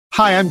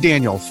Hi, I'm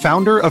Daniel,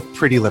 founder of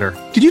Pretty Litter.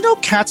 Did you know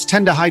cats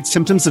tend to hide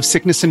symptoms of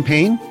sickness and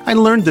pain? I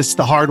learned this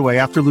the hard way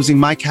after losing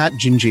my cat,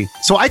 Gingy.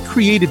 So I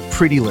created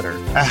Pretty Litter,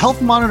 a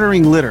health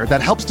monitoring litter that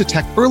helps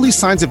detect early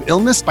signs of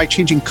illness by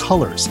changing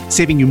colors,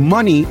 saving you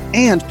money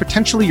and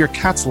potentially your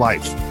cat's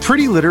life.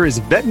 Pretty Litter is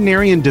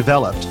veterinarian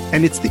developed,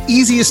 and it's the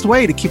easiest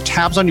way to keep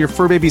tabs on your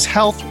fur baby's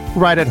health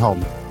right at home.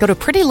 Go to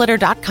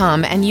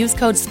prettylitter.com and use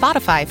code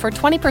SPOTIFY for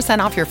 20%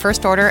 off your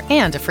first order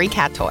and a free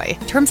cat toy.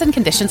 Terms and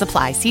conditions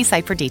apply. See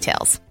site for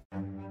details.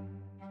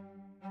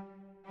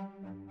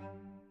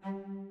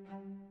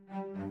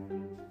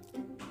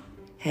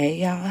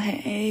 Hey y'all,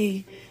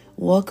 hey.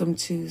 Welcome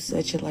to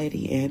Such a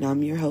Lady, and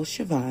I'm your host,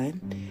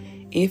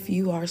 Siobhan. If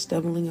you are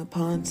stumbling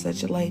upon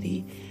Such a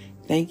Lady,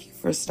 thank you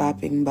for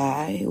stopping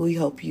by. We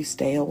hope you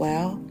stay a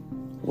while.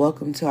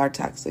 Welcome to our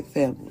toxic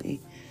family.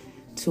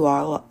 To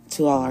all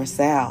our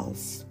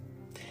Sals,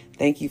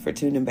 thank you for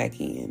tuning back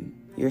in.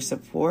 Your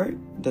support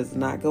does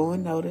not go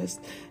unnoticed,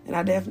 and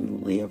I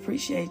definitely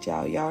appreciate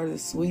y'all. Y'all are the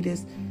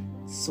sweetest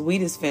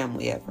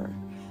family ever.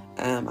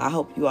 I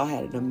hope you all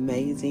had an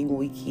amazing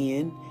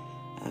weekend.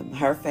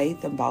 Her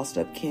Faith and Bossed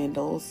Up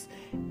Candles,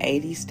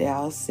 80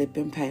 Styles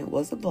Sipping Paint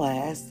was a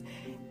blast,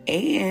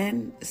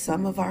 and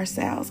some of our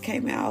Sals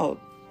came out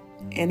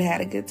and had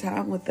a good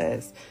time with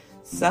us.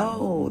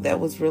 So that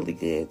was really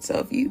good. So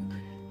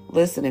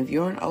if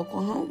you're in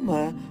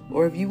Oklahoma,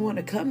 or if you want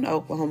to come to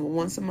Oklahoma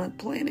once a month,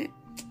 Planet,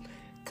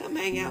 come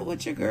hang out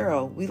with your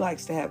girl. We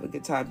likes to have a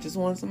good time just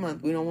once a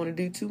month. We don't want to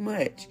do too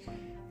much.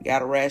 You got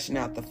to ration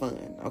out the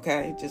fun,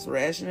 okay? Just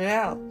ration it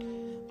out.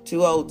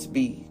 Too old to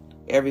be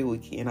every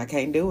weekend. I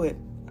can't do it.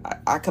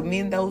 I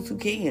commend those who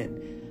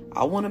can.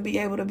 I want to be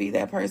able to be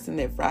that person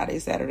that Friday,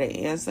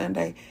 Saturday, and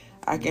Sunday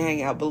I can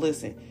hang out. But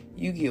listen,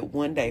 you get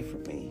one day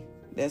from me.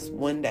 That's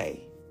one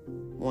day.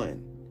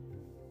 One.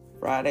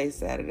 Friday,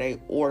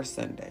 Saturday, or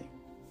Sunday.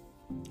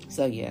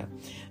 So yeah.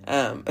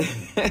 But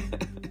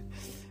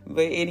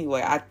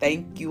anyway, I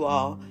thank you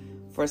all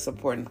for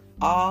supporting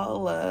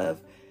all of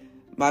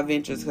my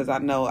ventures, because I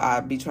know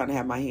I be trying to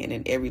have my hand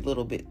in every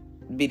little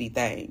bitty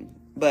thing.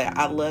 But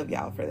I love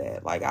y'all for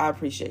that. Like, I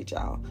appreciate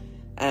y'all.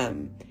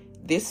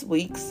 This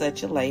week,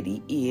 Such a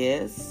Lady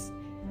is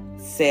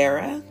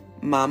Sarah,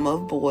 Mama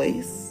of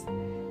Boys.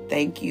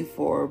 Thank you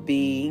for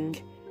being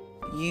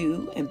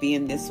you and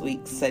being this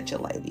week Such a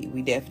Lady.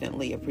 We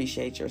definitely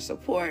appreciate your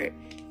support,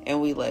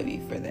 and we love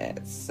you for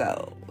that.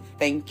 So,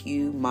 thank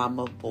you,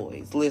 Mama of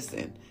Boys.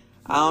 Listen,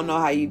 I don't know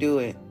how you do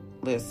it.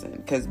 Listen,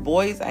 because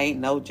boys ain't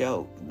no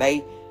joke.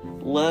 They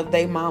love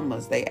their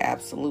mamas. They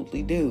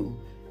absolutely do.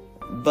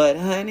 But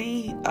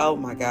honey, oh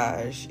my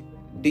gosh,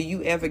 do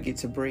you ever get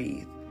to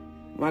breathe?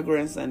 My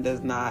grandson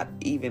does not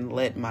even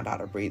let my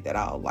daughter breathe at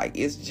all. Like,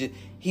 it's just,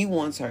 he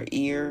wants her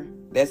ear.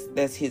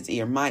 That's his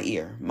ear, my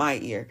ear.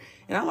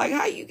 And I'm like,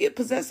 how you get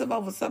possessive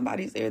over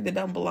somebody's ear that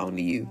don't belong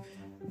to you?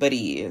 But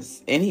he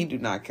is, and he do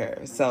not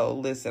care. So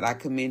listen, I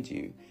commend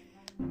you.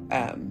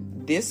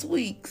 This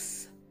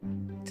week's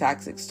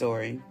toxic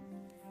story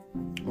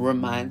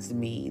reminds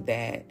me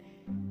that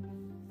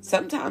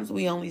sometimes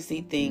we only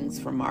see things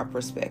from our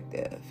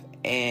perspective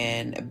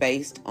and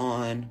based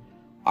on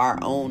our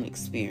own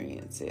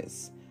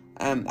experiences.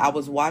 I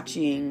was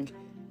watching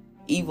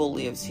Evil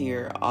Lives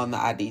Here on the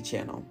ID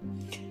channel,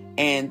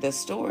 and the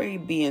story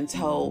being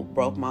told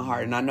broke my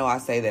heart. And I know I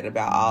say that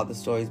about all the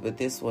stories, but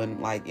this one,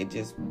 like, it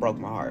just broke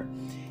my heart.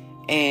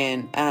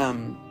 And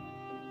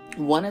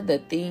one of the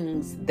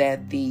things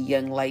that the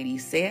young lady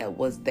said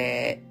was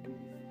that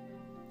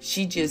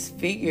she just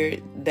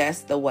figured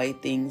that's the way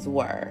things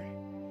were.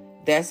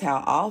 That's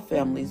how all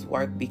families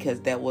work,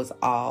 because that was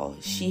all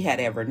she had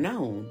ever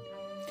known.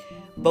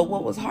 But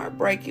what was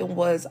heartbreaking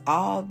was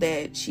all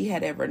that she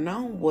had ever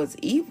known was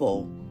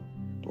evil,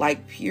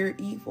 like pure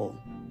evil.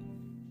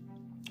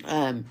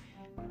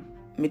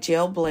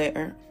 Michelle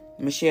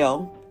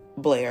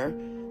Blair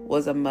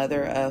was a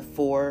mother of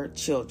 4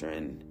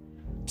 children,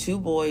 2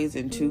 boys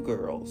and 2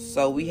 girls.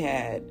 So we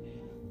had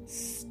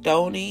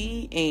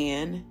Stoney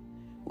Ann,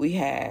 we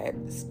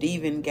had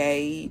Stephen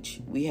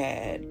Gage, we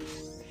had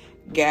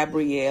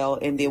Gabrielle,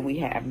 and then we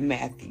have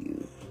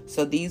Matthew.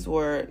 So these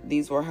were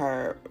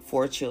her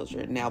 4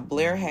 children. Now,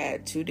 Blair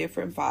had 2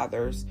 different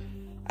fathers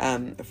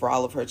for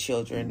all of her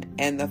children,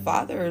 and the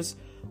fathers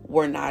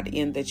were not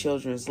in the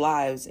children's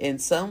lives. And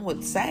some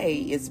would say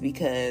it's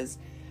because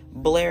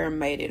Blair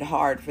made it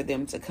hard for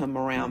them to come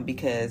around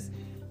because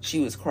she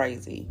was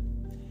crazy.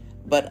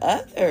 But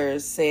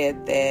others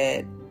said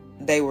that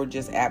they were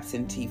just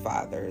absentee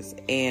fathers,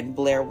 and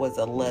Blair was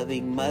a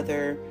loving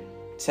mother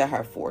to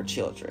her 4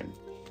 children.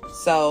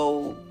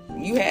 So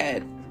you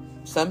had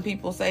some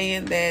people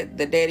saying that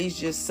the daddies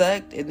just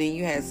sucked, and then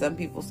you had some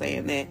people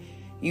saying that,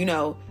 you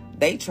know,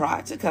 they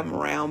tried to come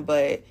around,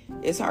 but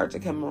it's hard to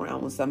come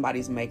around when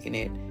somebody's making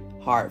it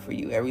hard for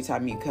you. Every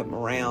time you come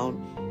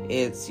around,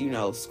 it's, you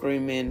know,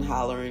 screaming,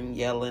 hollering,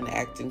 yelling,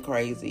 acting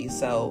crazy.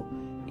 So,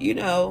 you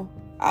know,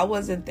 I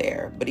wasn't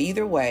there. But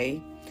either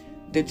way,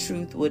 the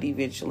truth would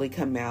eventually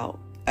come out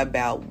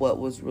about what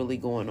was really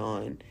going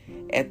on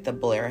at the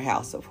Blair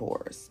House of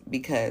Horrors,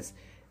 because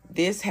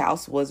this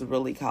house was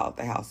really called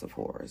the House of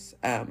Horrors.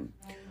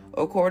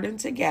 According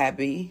to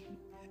Gabby,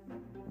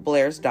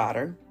 Blair's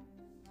daughter,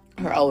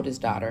 her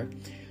oldest daughter,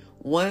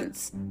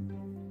 once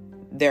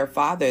their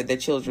father, the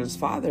children's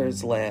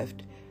fathers,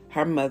 left,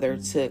 her mother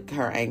took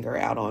her anger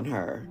out on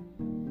her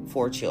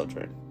 4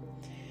 children.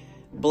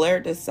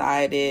 Blair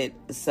decided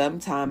some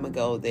time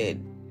ago that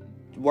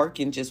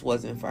working just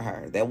wasn't for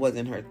her. That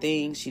wasn't her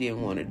thing. She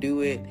didn't want to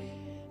do it.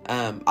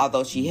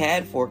 Although she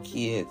had 4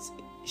 kids,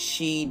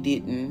 she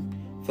didn't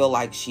feel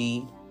like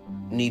she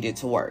needed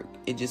to work.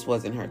 It just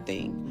wasn't her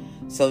thing.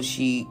 So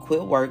she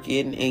quit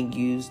working and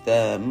used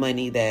the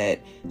money that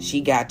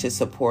she got to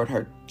support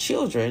her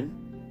children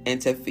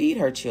and to feed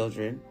her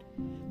children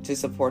to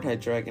support her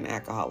drug and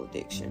alcohol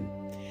addiction,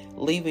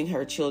 leaving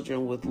her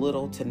children with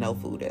little to no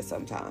food at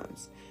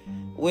sometimes,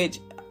 which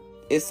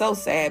is so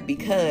sad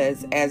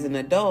because as an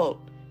adult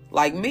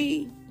like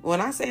me,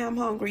 when I say I'm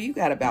hungry, you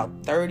got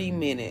about 30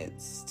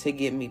 minutes to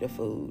get me the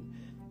food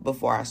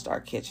before I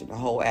start catching the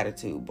whole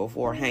attitude,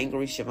 before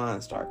hangry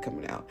Siobhan start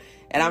coming out.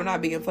 And I'm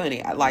not being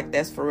funny.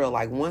 That's for real.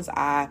 Like, once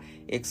I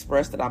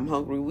express that I'm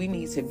hungry, we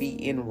need to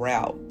be en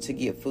route to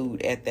get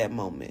food at that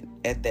moment,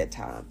 at that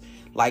time.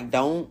 Like,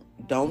 don't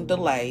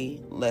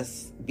delay.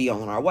 Let's be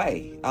on our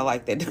way. I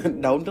like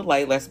that. Don't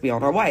delay. Let's be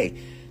on our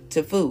way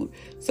to food.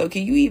 So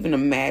can you even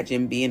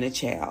imagine being a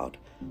child,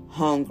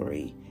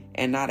 hungry,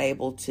 and not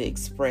able to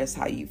express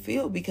how you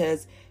feel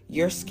because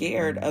you're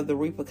scared of the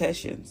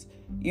repercussions?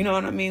 You know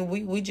what I mean?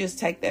 We just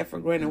take that for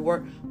granted.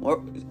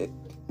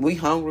 We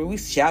hungry. We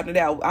shout it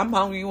out. I'm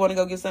hungry. You want to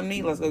go get something to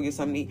eat? Let's go get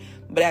something to eat.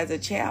 But as a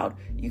child,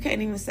 you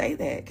can't even say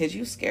that because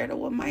you're scared of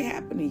what might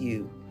happen to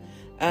you.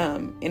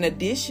 In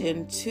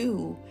addition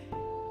to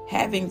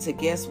having to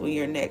guess when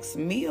your next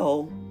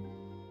meal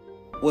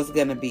was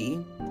going to be,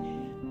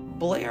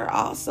 Blair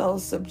also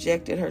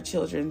subjected her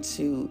children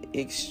to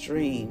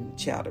extreme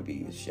child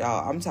abuse.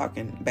 Y'all, I'm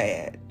talking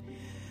bad.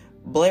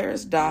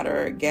 Blair's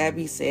daughter,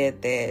 Gabby,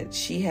 said that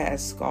she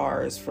has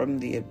scars from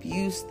the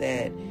abuse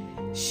that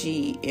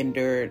she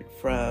endured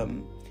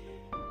from.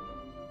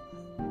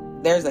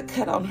 There's a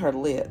cut on her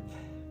lip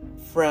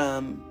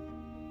from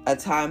a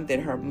time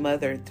that her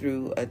mother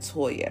threw a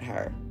toy at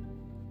her.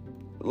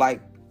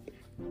 Like,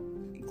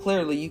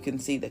 clearly you can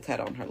see the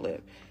cut on her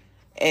lip.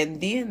 And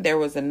then there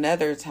was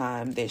another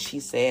time that she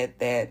said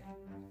that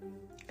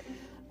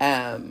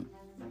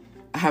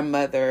her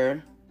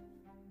mother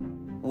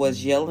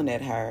was yelling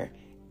at her,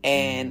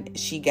 and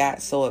she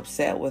got so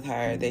upset with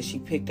her that she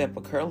picked up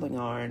a curling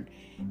iron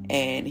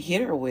and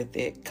hit her with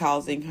it,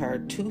 causing her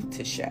tooth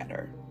to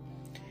shatter.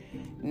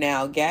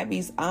 Now,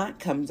 Gabby's aunt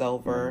comes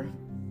over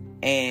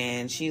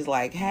and she's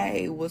like,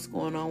 "Hey, what's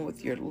going on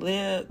with your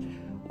lip?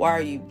 Why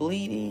are you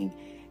bleeding?"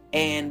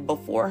 And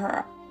before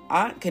her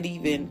aunt could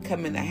even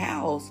come in the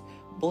house,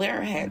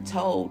 Blair had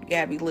told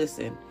Gabby,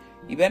 "Listen,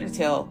 you better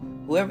tell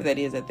whoever that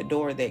is at the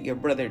door that your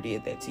brother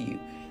did that to you."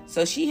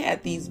 So she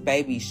had these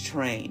babies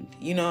trained,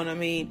 you know what I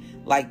mean?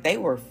 Like, they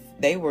were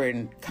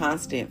in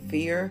constant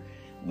fear,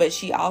 but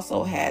she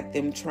also had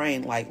them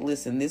trained, like,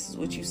 listen, this is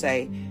what you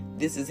say.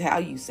 This is how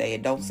you say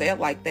it. Don't say it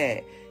like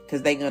that,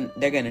 because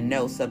they're gonna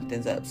know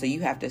something's up. So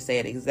you have to say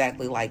it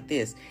exactly like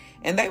this.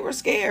 And they were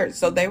scared,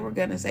 so they were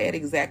gonna say it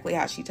exactly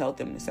how she told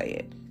them to say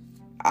it.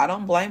 I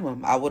don't blame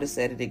them. I would have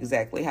said it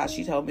exactly how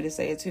she told me to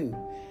say it too.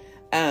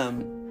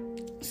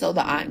 So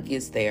the aunt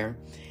gets there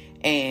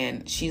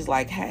and she's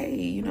like, "Hey,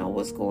 you know,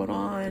 what's going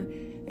on?"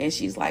 And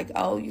she's like,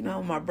 "Oh, you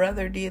know, my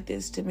brother did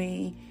this to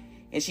me."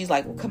 And she's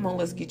like, "Well, come on,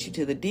 let's get you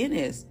to the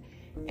dentist."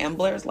 And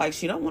Blair's like,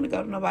 she don't want to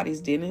go to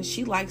nobody's dentist.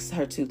 She likes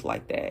her tooth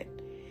like that.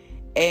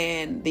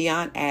 And the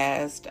aunt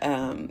asked,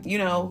 you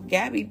know,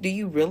 "Gabby, do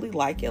you really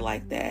like it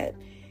like that?"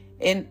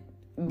 And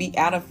be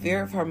out of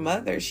fear of her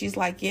mother, she's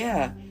like,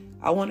 "Yeah,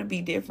 I want to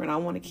be different. I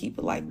want to keep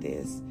it like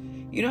this."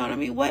 You know what I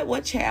mean?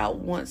 What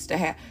child wants to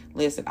have...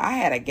 Listen, I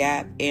had a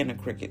gap and a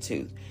crooked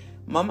tooth.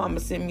 My mama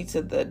sent me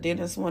to the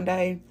dentist one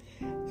day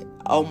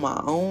on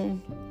my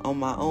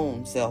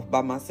own self,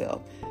 by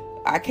myself.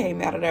 I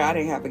came out of there, I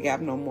didn't have a gap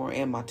no more,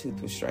 and my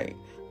tooth was straight.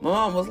 My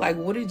mom was like,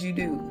 "What did you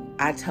do?"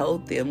 I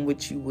told them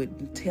what you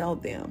wouldn't tell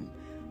them.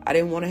 I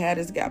didn't want to have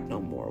this gap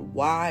no more.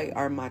 Why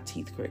are my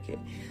teeth crooked?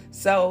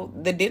 So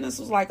the dentist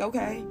was like,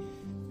 okay.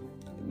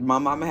 My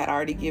mama had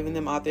already given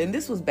them out there, and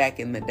this was back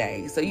in the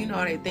day. So, you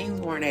know, things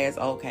weren't as,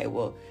 okay,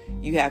 well,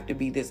 you have to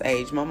be this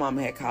age. My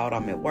mama had called,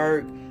 "I'm at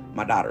work.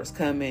 My daughter's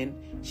coming.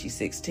 She's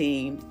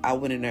 16. I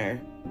went in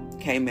there,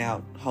 came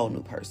out, whole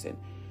new person.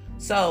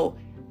 So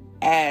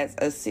as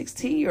a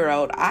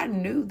 16-year-old, I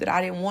knew that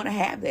I didn't want to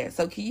have that.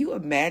 So can you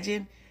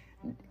imagine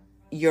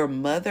your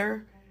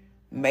mother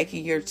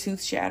making your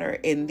tooth shatter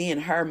and then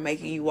her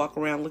making you walk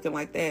around looking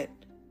like that?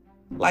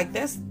 Like,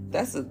 that's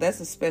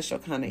a special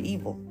kind of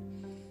evil.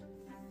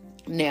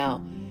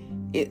 Now,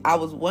 I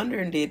was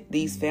wondering, did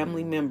these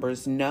family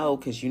members know?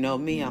 Because you know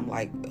me, I'm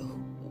like,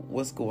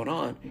 what's going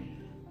on?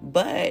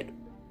 But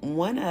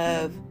one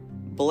of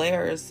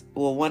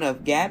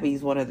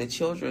Gabby's, one of the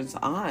children's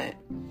aunt,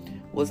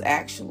 was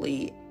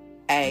actually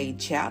a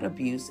child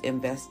abuse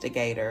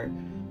investigator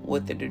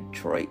with the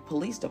Detroit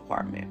Police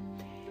Department.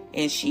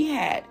 And she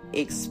had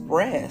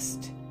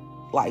expressed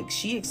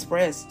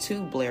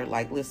to Blair,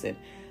 like, listen,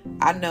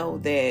 I know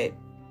that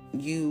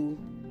you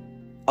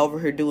over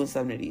here doing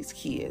something to these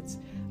kids.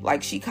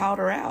 Like, she called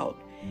her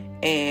out.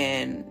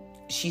 And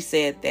she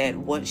said that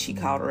once she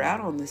called her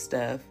out on this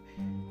stuff,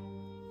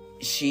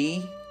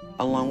 she,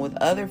 along with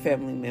other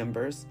family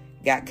members,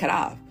 got cut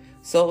off.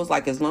 So it was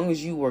like, as long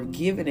as you were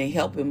giving and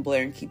helping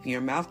Blair and keeping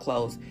your mouth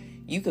closed,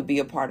 you could be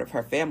a part of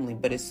her family.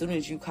 But as soon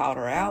as you called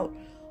her out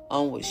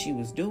on what she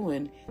was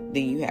doing,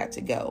 then you had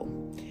to go.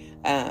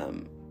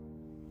 And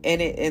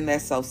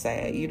that's so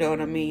sad. You know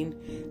what I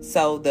mean?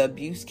 So the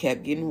abuse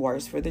kept getting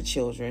worse for the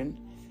children.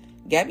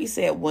 Gabby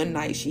said one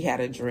night she had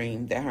a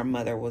dream that her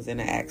mother was in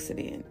an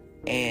accident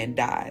and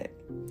died.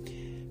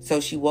 So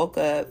she woke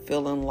up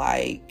feeling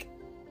like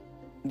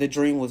the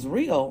dream was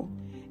real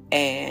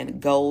and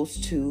goes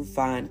to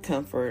find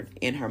comfort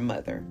in her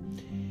mother.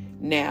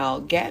 Now,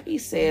 Gabby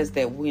says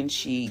that when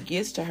she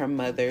gets to her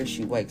mother,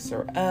 she wakes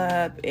her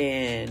up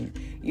and,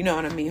 you know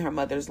what I mean? Her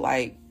mother's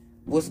like,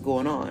 what's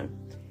going on?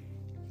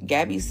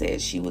 Gabby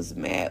says she was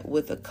met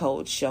with a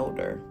cold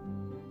shoulder.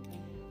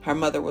 Her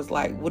mother was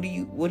like, what do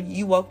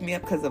you woke me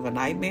up because of a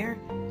nightmare?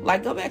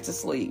 Like, go back to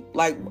sleep.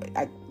 Like,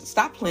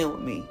 stop playing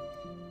with me.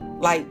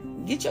 Like,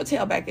 get your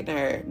tail back in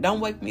there. Don't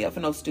wake me up for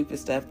no stupid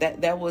stuff.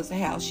 That was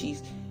how she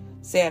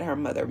said her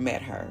mother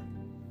met her.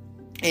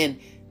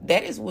 And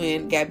that is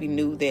when Gabby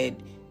knew that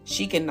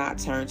she could not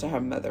turn to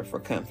her mother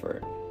for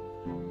comfort.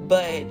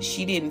 But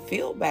she didn't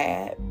feel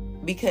bad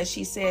because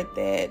she said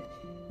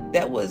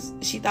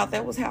she thought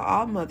that was how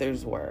all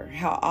mothers were,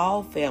 how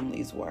all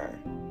families were.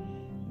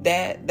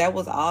 That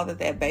was all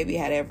that baby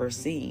had ever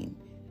seen.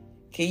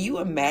 Can you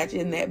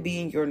imagine that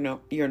being your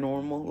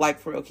normal? Like,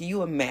 for real, can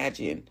you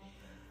imagine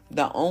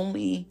the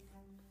only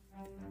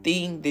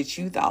thing that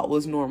you thought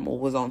was normal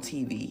was on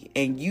TV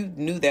and you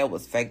knew that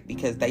was fake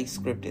because they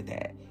scripted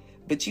that?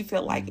 But you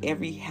felt like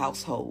every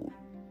household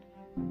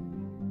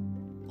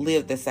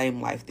lived the same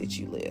life that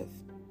you live.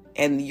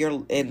 And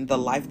the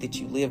life that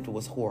you lived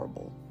was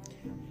horrible.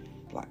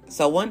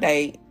 So one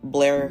day,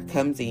 Blair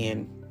comes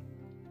in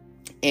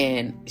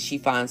and she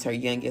finds her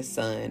youngest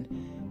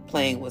son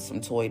playing with some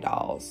toy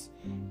dolls.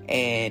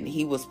 And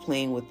he was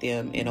playing with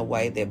them in a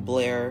way that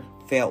Blair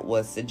felt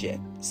was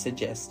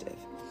suggestive.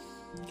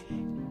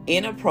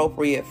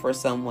 Inappropriate for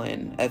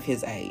someone of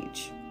his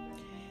age.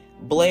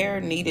 Blair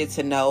needed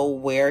to know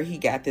where he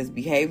got this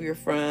behavior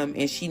from,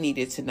 and she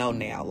needed to know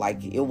now.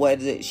 Like,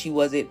 she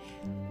wasn't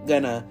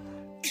gonna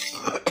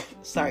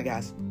sorry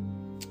guys.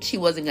 She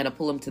wasn't gonna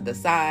pull him to the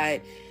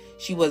side.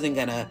 She wasn't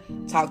gonna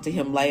talk to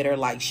him later.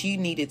 Like, she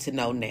needed to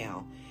know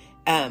now.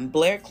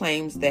 Blair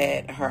claims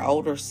that her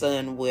older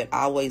son would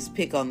always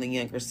pick on the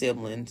younger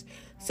siblings.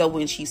 So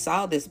when she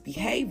saw this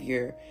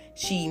behavior,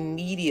 she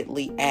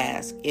immediately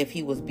asked if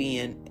he was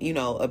being,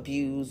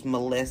 abused,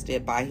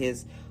 molested by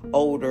his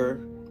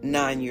older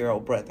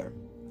 9-year-old brother.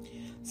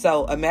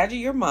 So imagine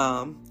your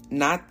mom,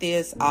 not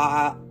this,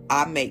 I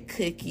make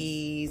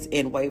cookies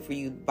and wait for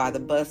you by the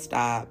bus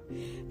stop.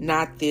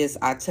 Not this,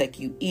 I tuck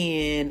you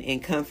in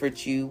and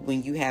comfort you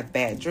when you have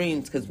bad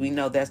dreams, because we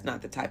know that's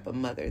not the type of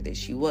mother that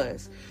she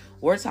was.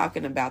 We're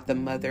talking about the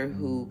mother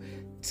who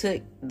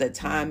took the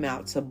time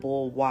out to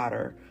boil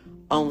water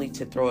only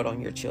to throw it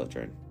on your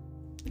children.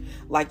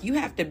 Like, you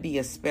have to be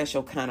a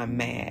special kind of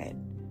mad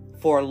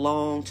for a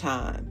long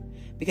time.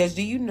 Because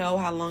do you know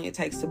how long it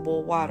takes to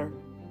boil water?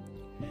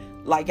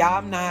 Like,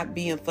 I'm not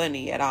being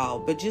funny at all,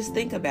 but just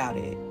think about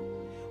it.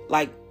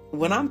 Like,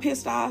 when I'm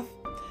pissed off,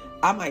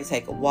 I might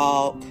take a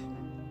walk,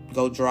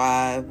 go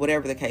drive,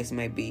 whatever the case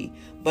may be.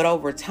 But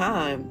over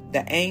time,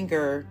 the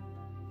anger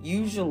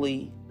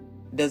usually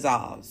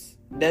dissolves,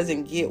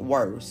 doesn't get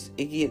worse.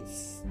 It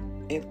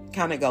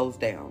kind of goes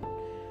down.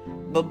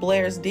 But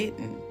Blair's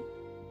didn't.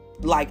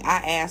 Like, I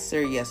asked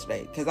Siri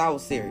yesterday, because I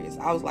was serious.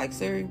 I was like,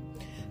 Siri,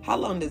 how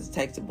long does it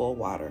take to boil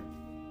water?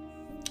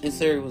 And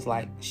Siri was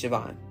like,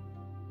 Siobhan.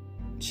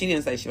 She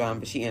didn't say Siobhan,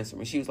 but she answered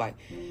me. She was like,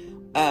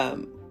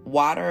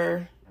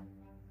 water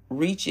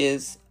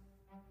reaches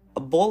a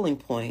boiling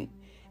point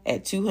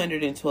at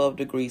 212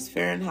 degrees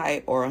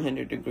Fahrenheit or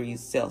 100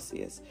 degrees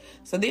Celsius.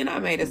 So then I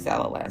made a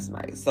salad last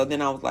night. So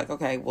then I was like,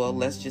 okay, well,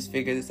 let's just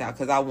figure this out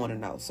because I want to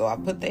know. So I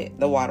put the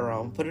water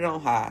on, put it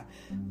on high,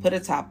 put a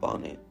top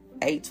on it,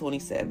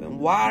 827.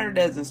 Water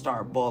doesn't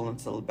start boiling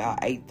until about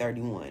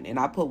 831. And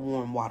I put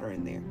warm water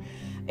in there.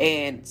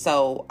 And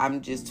so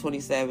I'm just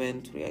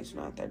 27, 28,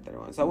 29, 30,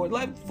 31. So we're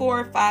like 4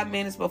 or 5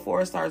 minutes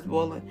before it starts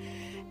boiling.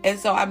 And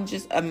so I'm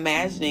just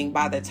imagining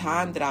by the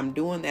time that I'm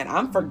doing that,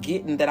 I'm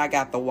forgetting that I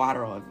got the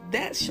water on.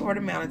 That short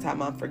amount of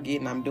time, I'm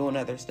forgetting I'm doing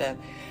other stuff.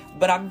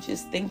 But I'm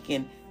just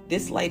thinking,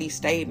 this lady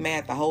stayed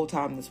mad the whole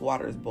time this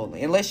water is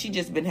boiling. Unless she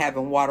just been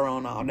having water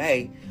on all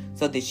day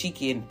so that she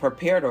can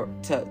prepare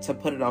to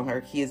put it on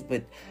her kids.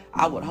 But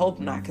I would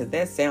hope not, because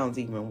that sounds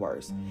even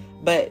worse.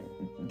 But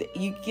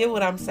you get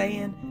what I'm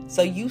saying?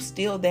 So you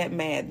still that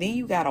mad. Then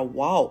you got to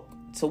walk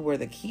to where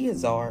the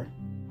kids are.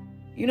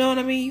 You know what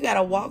I mean? You got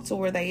to walk to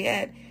where they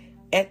at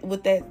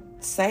with that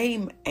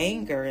same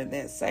anger and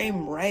that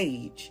same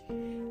rage.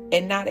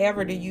 And not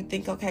ever do you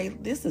think, okay,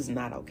 this is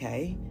not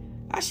okay.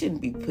 I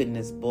shouldn't be putting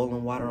this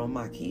boiling water on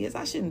my kids.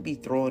 I shouldn't be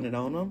throwing it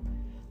on them.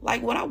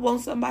 Like, would I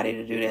want somebody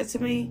to do that to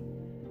me?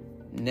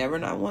 Never,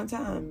 not one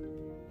time.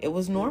 It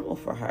was normal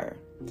for her.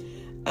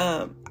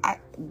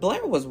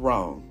 Blair was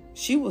wrong.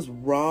 She was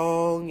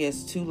wrong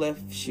as two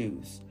left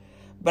shoes.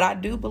 But I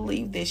do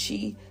believe that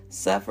she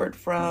suffered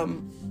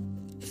from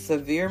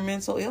severe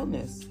mental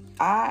illness.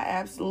 I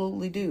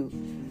absolutely do.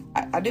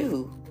 I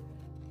do.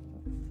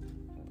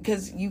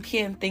 Because you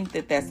can't think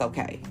that that's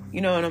okay.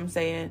 You know what I'm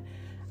saying?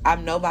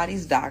 I'm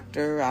nobody's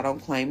doctor. I don't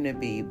claim to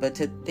be. But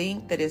to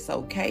think that it's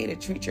okay to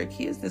treat your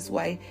kids this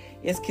way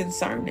is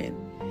concerning.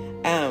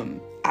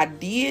 I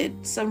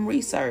did some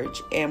research,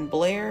 and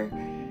Blair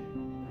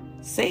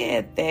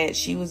said that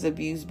she was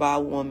abused by a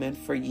woman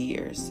for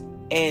years.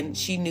 And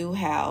she knew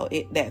how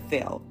that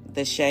felt,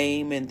 the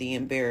shame and the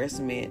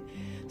embarrassment.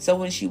 So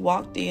when she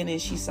walked in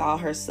and she saw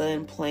her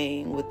son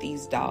playing with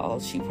these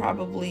dolls, she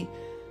probably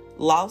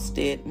lost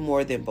it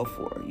more than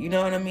before. You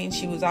know what I mean?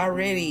 She was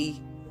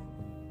already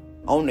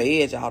on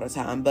the edge all the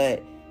time,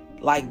 but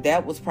like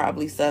that was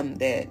probably something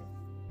that,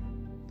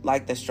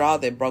 like the straw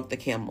that broke the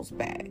camel's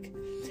back.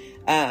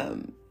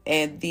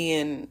 And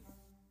then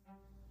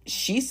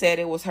she said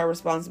it was her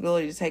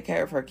responsibility to take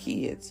care of her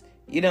kids.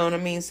 You know what I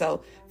mean?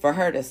 So for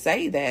her to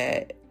say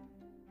that,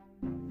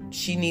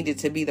 she needed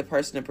to be the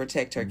person to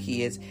protect her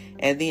kids.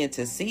 And then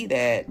to see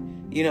that,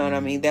 you know what I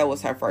mean? That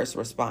was her first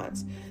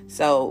response.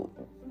 So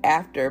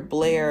after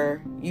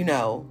Blair,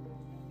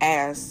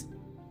 asked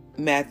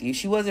Matthew,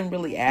 she wasn't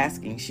really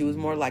asking. She was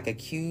more like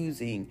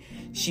accusing.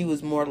 She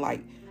was more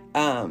like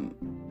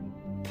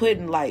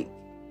putting like,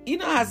 you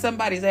know how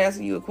somebody's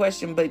asking you a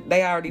question, but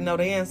they already know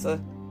the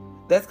answer?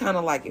 That's kind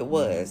of like it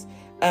was.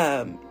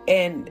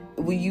 And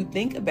when you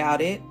think about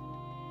it,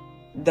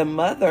 the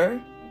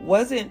mother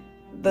wasn't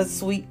the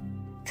sweet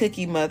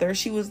cookie mother.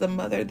 She was the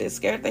mother that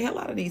scared the hell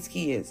out of these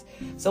kids.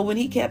 So when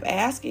she kept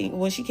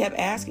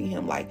asking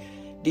him, like,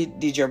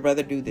 did your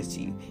brother do this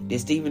to you? Did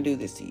Stephen do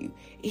this to you?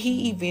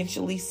 He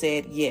eventually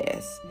said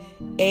yes.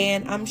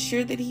 And I'm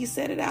sure that he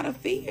said it out of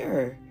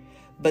fear.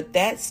 But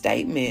that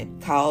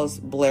statement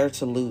caused Blair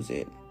to lose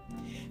it.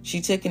 She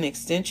took an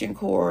extension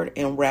cord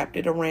and wrapped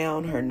it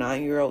around her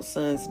 9-year-old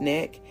son's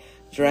neck,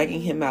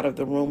 dragging him out of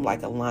the room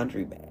like a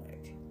laundry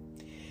bag.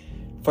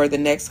 For the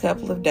next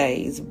couple of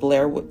days,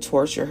 Blair would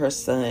torture her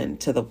son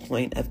to the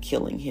point of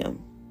killing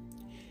him.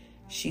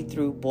 She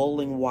threw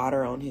boiling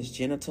water on his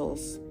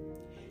genitals.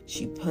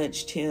 She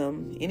punched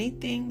him.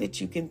 Anything that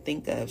you can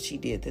think of, she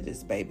did to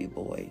this baby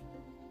boy.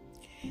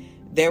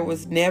 There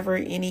was never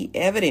any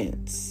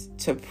evidence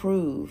to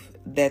prove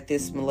that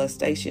this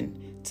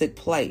molestation took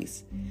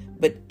place.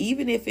 But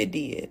even if it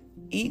did,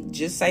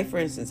 just say for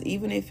instance,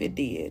 even if it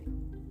did,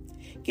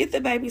 get the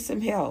baby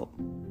some help.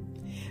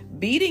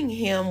 Beating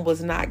him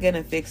was not going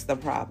to fix the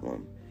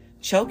problem.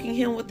 Choking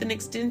him with an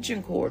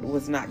extension cord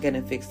was not going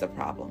to fix the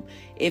problem.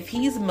 If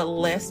he's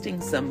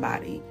molesting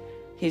somebody,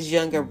 his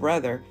younger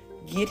brother,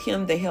 get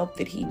him the help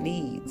that he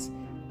needs.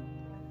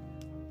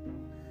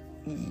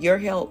 Your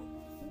help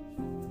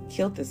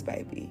killed this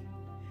baby.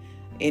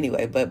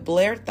 Anyway, but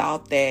Blair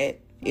thought that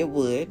it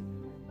would.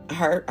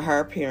 Her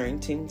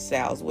parenting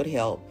styles would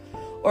help.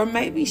 Or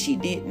maybe she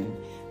didn't.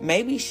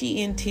 Maybe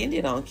she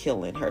intended on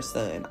killing her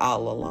son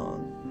all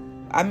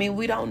along. I mean,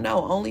 we don't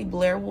know. Only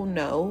Blair will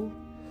know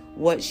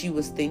what she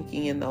was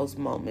thinking in those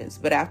moments.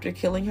 But after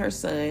killing her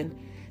son,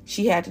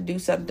 she had to do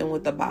something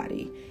with the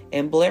body.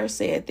 And Blair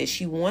said that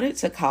she wanted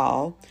to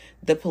call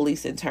the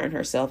police and turn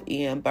herself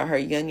in, but her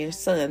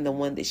youngest son, the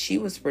one that she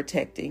was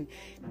protecting,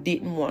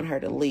 didn't want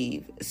her to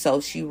leave. So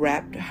she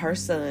wrapped her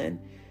son,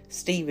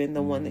 Stephen,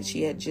 the one that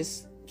she had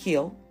just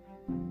killed,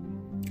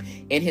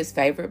 in his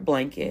favorite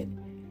blanket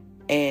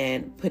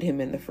and put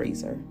him in the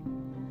freezer.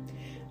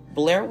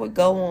 Blair would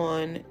go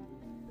on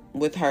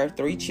with her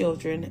 3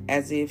 children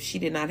as if she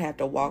did not have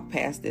to walk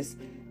past this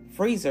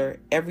freezer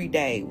every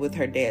day with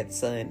her dad's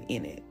son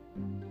in it.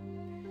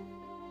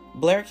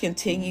 Blair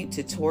continued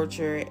to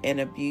torture and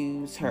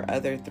abuse her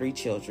other 3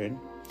 children.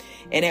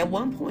 And at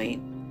one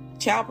point,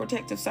 Child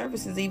Protective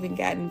Services even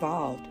got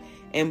involved,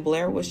 and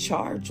Blair was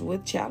charged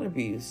with child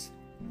abuse.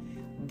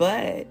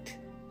 But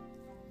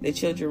the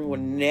children were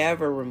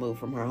never removed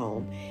from her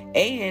home.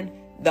 And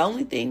the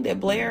only thing that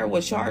Blair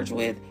was charged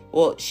with,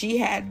 well, she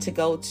had to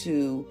go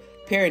to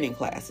parenting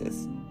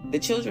classes. The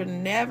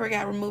children never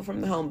got removed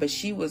from the home, but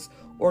she was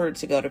ordered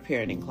to go to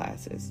parenting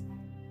classes.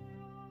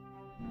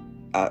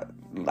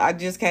 I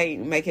just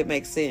can't make it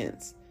make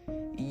sense.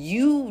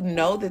 You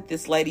know that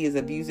this lady is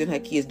abusing her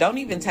kids. Don't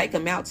even take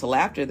them out till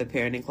after the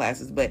parenting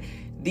classes. But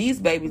these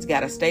babies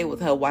got to stay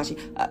with her while she...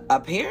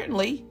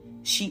 apparently,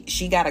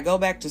 she got to go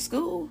back to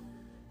school.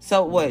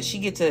 So what? She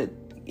get to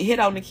hit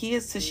on the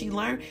kids till she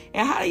learn?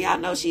 And how do y'all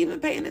know she even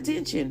paying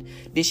attention?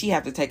 Did she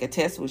have to take a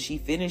test when she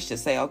finished to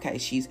say, okay,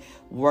 she's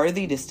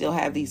worthy to still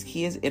have these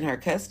kids in her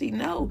custody?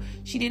 No,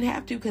 she didn't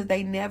have to, because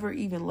they never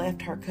even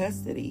left her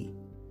custody.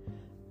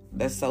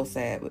 That's so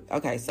sad.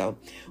 Okay, so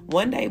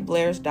one day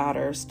Blair's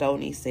daughter,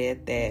 Stoney,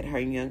 said that her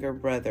younger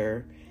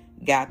brother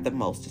got the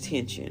most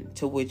attention,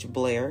 to which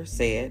Blair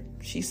said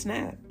she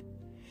snapped.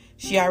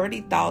 She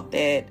already thought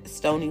that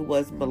Stoney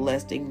was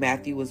molesting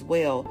Matthew as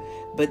well,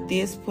 but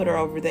this put her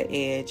over the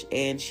edge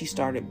and she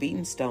started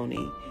beating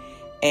Stoney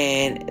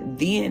and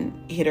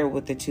then hit her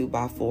with the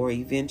 2x4,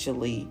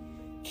 eventually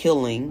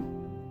killing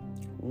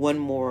one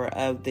more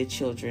of the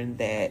children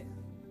that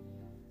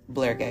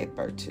Blair gave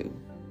birth to.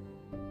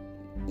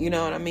 You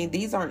know what I mean?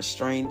 These aren't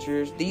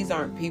strangers. These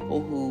aren't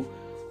people who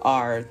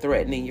are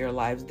threatening your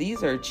lives.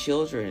 These are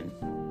children.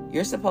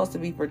 You're supposed to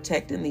be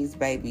protecting these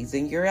babies,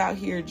 and you're out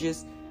here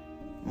just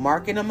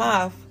marking them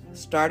off.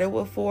 Started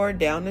with 4,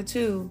 down to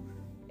 2,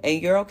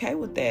 and you're okay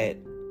with that.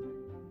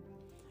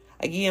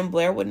 Again,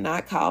 Blair would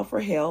not call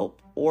for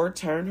help or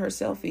turn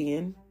herself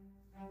in.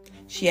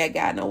 She had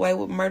gotten away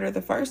with murder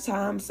the first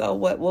time, so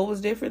what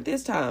was different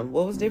this time?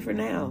 What was different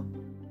now?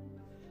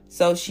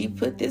 So she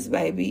put this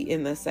baby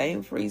in the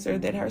same freezer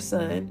that her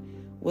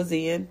son was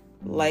in,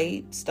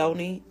 laid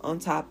Stoney on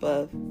top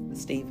of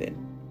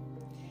Stephen,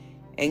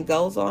 and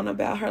goes on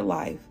about her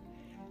life.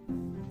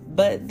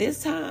 But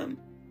this time,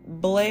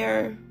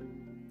 Blair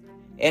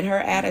and her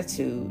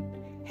attitude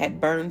had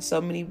burned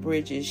so many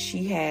bridges,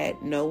 she had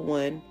no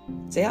one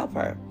to help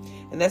her.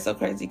 And that's so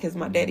crazy because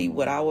my daddy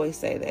would always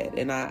say that,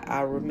 and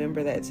I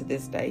remember that to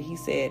this day. He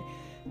said,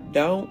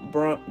 don't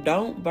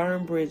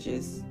burn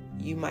bridges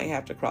you might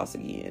have to cross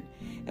again.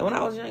 And when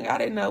I was young, I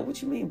didn't know,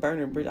 what you mean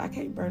burning a bridge? I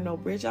can't burn no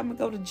bridge. I'm going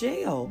to go to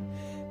jail.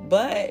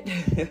 But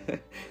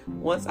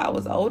once I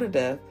was old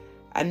enough,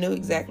 I knew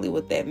exactly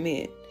what that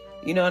meant.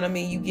 You know what I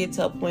mean? You get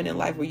to a point in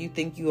life where you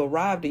think you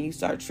arrived and you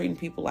start treating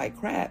people like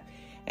crap.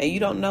 And you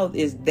don't know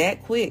it's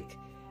that quick.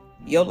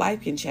 Your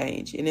life can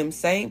change. And them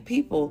same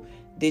people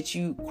that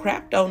you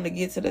crapped on to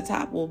get to the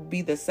top will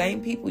be the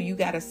same people you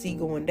got to see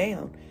going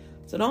down.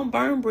 So don't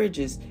burn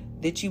bridges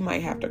that you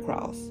might have to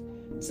cross.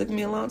 It took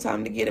me a long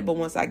time to get it, but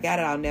once I got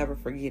it, I'll never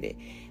forget it.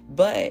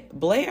 But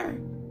Blair,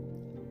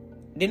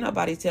 didn't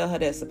nobody tell her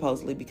that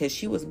supposedly, because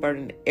she was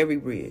burning every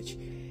bridge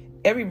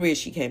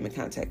she came in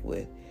contact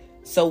with.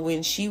 So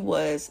when she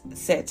was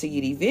set to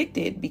get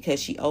evicted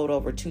because she owed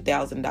over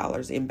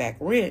 $2,000 in back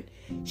rent,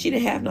 she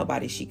didn't have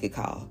nobody she could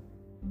call.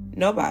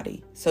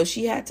 Nobody. So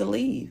she had to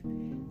leave.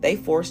 They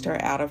forced her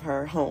out of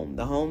her home,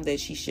 the home that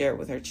she shared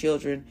with her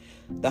children,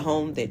 the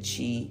home that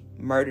she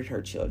murdered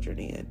her children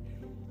in.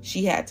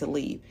 She had to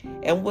leave.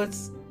 And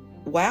what's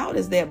wild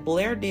is that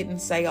Blair didn't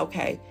say,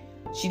 okay,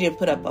 she didn't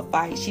put up a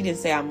fight. She didn't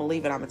say, I'm going to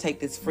leave and I'm going to take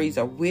this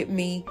freezer with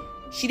me.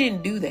 She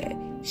didn't do that.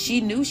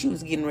 She knew she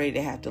was getting ready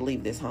to have to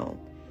leave this home.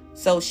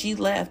 So she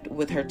left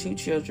with her 2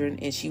 children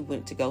and she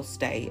went to go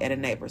stay at a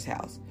neighbor's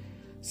house.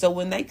 So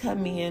when they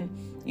come in,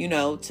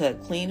 to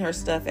clean her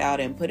stuff out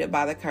and put it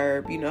by the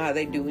curb, you know how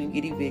they do when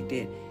you get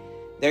evicted.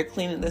 They're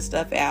cleaning the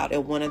stuff out,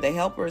 and one of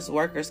the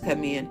workers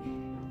come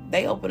in.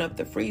 They open up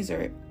the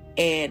freezer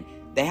and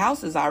the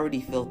house is already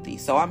filthy.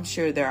 So I'm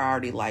sure they're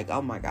already like,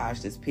 oh my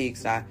gosh, this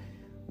pigsty,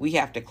 we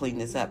have to clean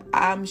this up.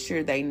 I'm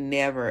sure they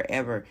never,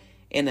 ever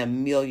in a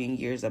million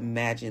years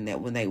imagined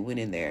that when they went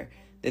in there,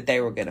 that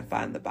they were going to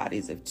find the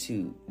bodies of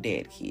 2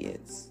 dead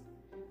kids.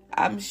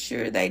 I'm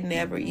sure they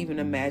never even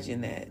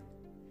imagined that.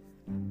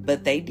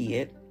 But they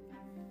did.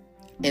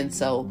 And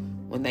so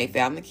when they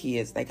found the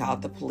kids, they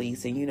called the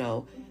police, and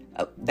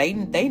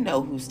they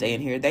know who's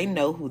staying here. They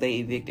know who they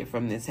evicted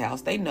from this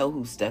house. They know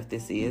whose stuff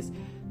this is.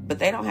 But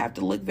they don't have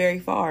to look very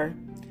far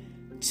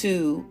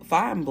to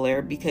find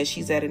Blair because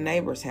she's at a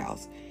neighbor's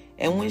house.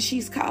 And when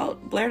she's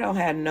caught, Blair don't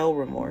have no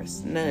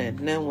remorse.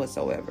 None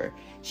whatsoever.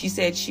 She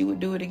said she would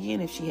do it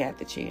again if she had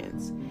the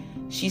chance.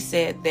 She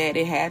said that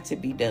it had to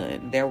be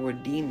done. There were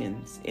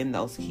demons in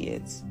those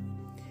kids.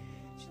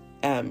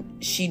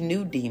 She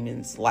knew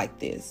demons like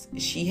this.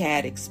 She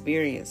had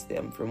experienced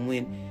them from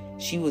when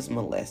she was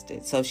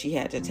molested. So she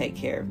had to take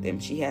care of them.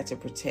 She had to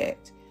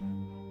protect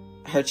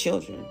her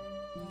children.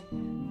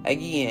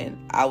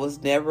 Again, I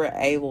was never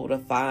able to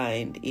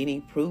find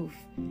any proof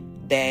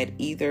that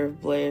either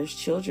of Blair's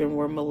children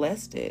were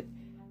molested.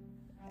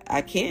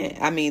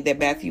 That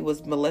Matthew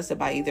was molested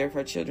by either of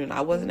her children.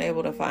 I wasn't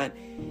able to find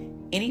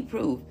any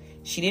proof.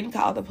 She didn't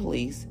call the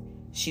police.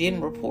 She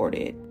didn't report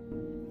it.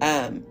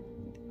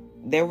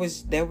 There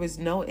was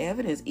no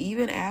evidence.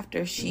 Even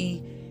after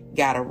she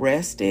got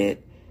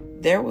arrested,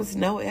 there was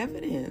no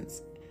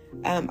evidence.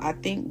 I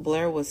think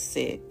Blair was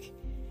sick.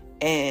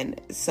 And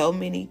so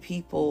many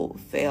people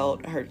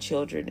failed her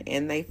children,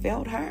 and they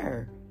failed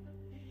her.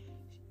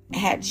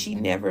 Had she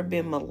never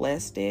been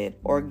molested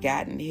or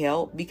gotten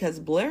help, because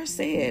Blair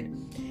said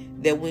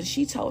that when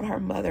she told her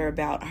mother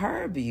about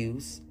her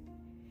abuse,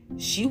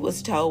 she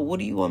was told, what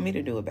do you want me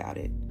to do about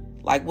it?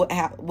 Like,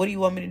 what do you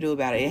want me to do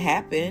about it? It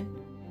happened.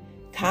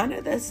 Kind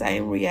of the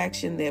same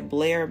reaction that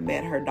Blair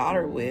met her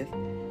daughter with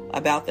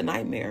about the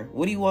nightmare.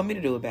 What do you want me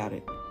to do about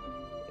it?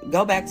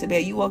 Go back to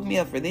bed. You woke me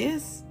up for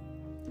this?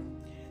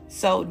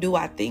 So do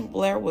I think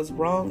Blair was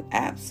wrong?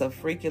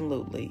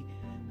 Abso-freaking-lutely.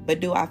 But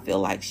do I feel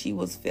like she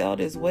was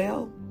failed as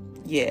well?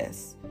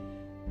 Yes.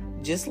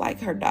 Just like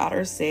her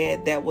daughter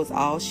said that was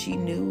all she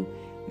knew,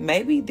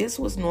 maybe this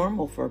was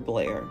normal for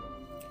Blair.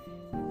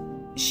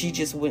 she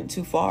just went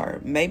too far.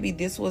 Maybe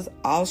this was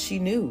all she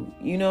knew.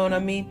 You know what I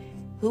mean?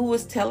 Who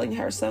was telling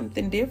her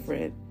something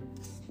different?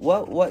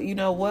 What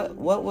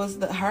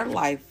was her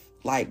life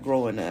like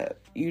growing up?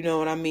 You know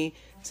what I mean?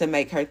 To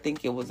make her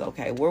think it was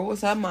okay. Where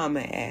was her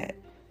mama at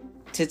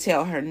to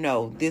tell her,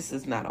 no, this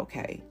is not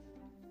okay?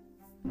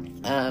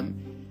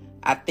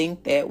 I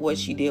think that what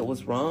she did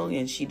was wrong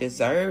and she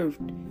deserved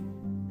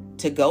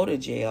to go to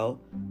jail.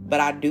 But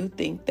I do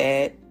think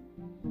that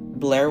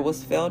Blair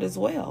was failed as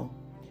well.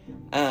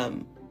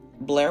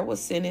 Blair was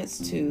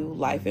sentenced to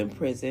life in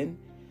prison,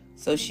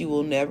 so she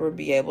will never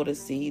be able to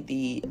see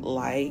the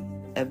light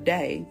of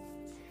day.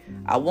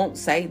 I won't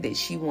say that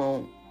she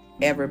won't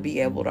ever be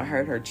able to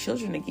hurt her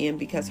children again,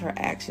 because her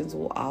actions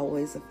will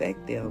always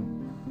affect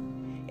them.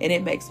 And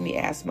it makes me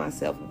ask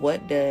myself,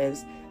 what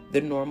does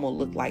the normal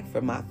look like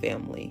for my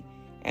family,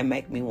 and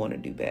make me want to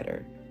do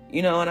better?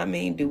 You know what I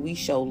mean? Do we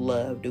show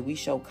love? Do we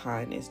show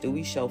kindness? Do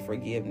we show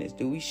forgiveness?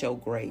 Do we show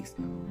grace?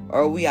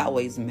 Or are we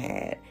always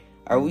mad?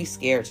 Are we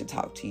scared to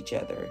talk to each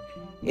other?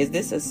 Is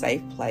this a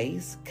safe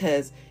place?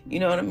 Because, you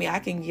know what I mean? I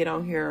can get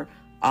on here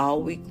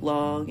all week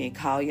long and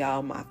call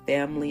y'all my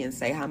family and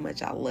say how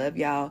much I love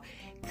y'all,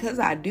 because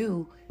I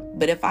do.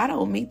 But if I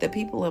don't meet the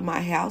people in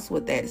my house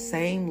with that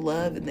same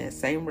love and that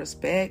same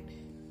respect,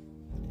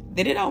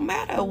 then it don't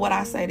matter what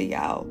I say to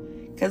y'all,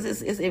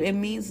 because it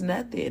means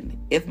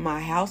nothing if my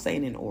house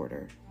ain't in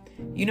order.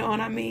 You know what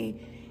I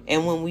mean?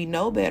 And when we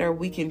know better,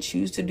 we can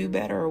choose to do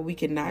better, or we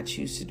can not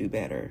choose to do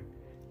better.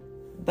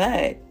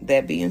 But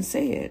that being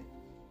said,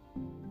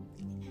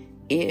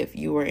 if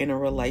you are in a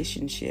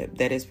relationship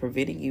that is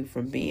preventing you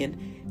from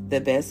being the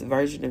best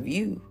version of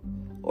you,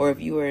 or if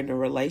you are in a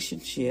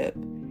relationship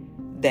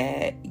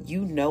that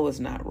you know is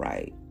not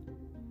right,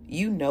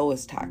 you know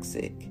is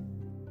toxic,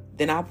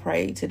 then I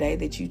pray today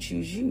that you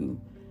choose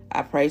you.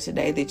 I pray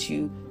today that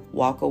you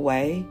walk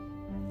away.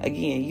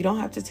 Again, you don't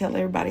have to tell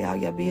everybody all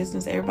your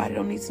business. Everybody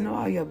don't need to know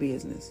all your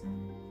business.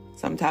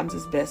 Sometimes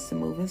it's best to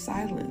move in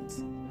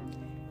silence.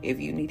 If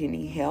you need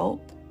any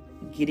help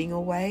getting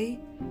away,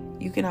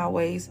 you can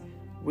always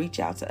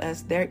reach out to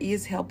us. There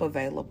is help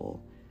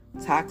available.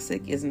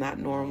 Toxic is not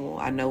normal.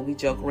 I know we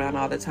joke around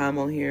all the time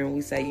on here and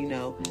we say,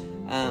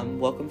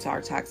 welcome to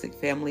our toxic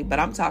family. But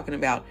I'm talking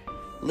about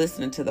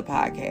listening to the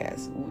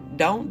podcast.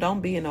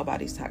 Don't be in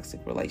nobody's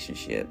toxic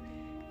relationship.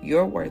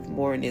 You're worth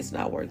more, and it's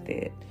not worth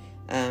it.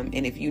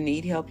 And if you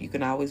need help, you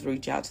can always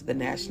reach out to the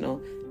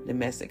National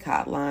Domestic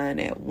Hotline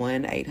at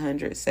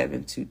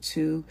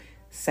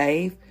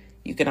 1-800-722-SAVE.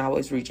 You can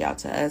always reach out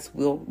to us.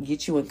 We'll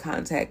get you in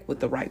contact with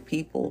the right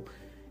people.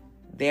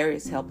 There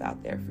is help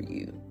out there for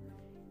you.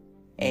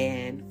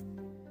 And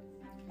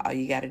all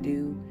you got to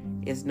do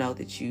is know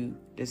that you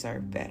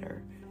deserve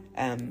better.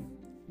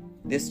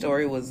 This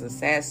story was a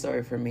sad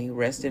story for me.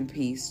 Rest in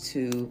peace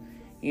to,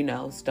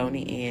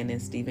 Stoney Ann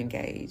and Stephen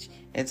Gage,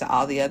 and to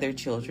all the other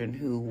children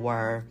who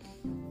were,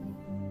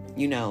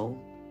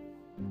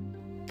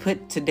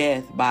 put to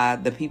death by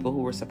the people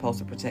who were supposed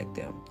to protect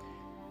them.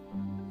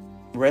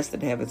 Rest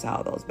in heaven to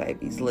all those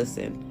babies.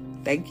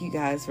 Listen, thank you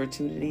guys for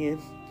tuning in.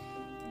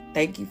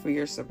 Thank you for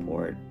your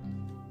support.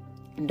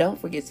 And don't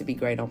forget to be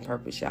great on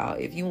purpose, y'all.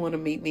 If you want to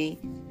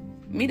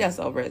meet us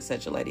over at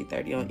Such a Lady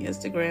 30 on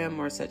Instagram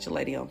or Such a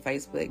Lady on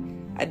Facebook.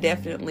 I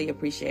definitely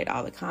appreciate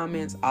all the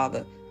comments, all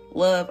the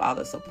love, all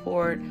the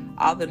support,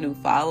 all the new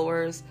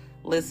followers.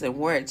 Listen,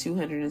 we're at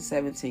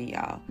 217,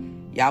 y'all.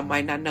 Y'all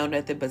might not know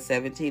nothing, but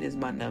 17 is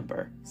my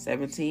number.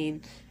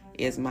 17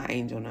 is my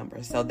angel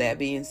number. So that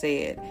being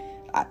said,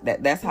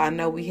 that's how I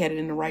know we headed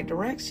in the right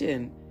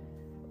direction.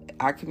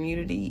 Our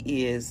community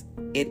is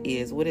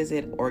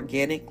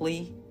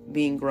organically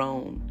being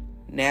grown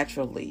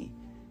naturally.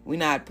 We're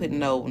not putting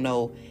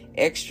no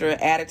extra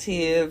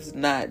additives.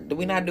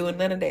 We're not doing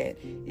none of that.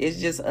 It's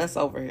just us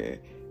over here,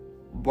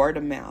 word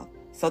of mouth.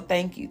 So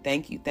thank you.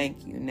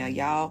 Now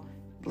y'all,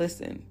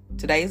 listen.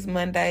 Today's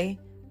Monday.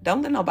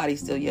 Don't let nobody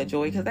steal your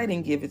joy, because they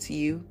didn't give it to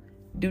you.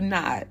 Do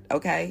not.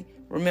 Okay.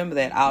 Remember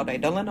that all day.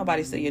 Don't let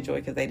nobody steal your joy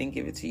because they didn't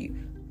give it to you.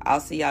 I'll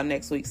see y'all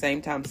next week.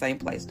 Same time, same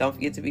place. Don't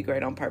forget to be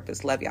great on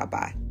purpose. Love y'all.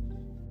 Bye.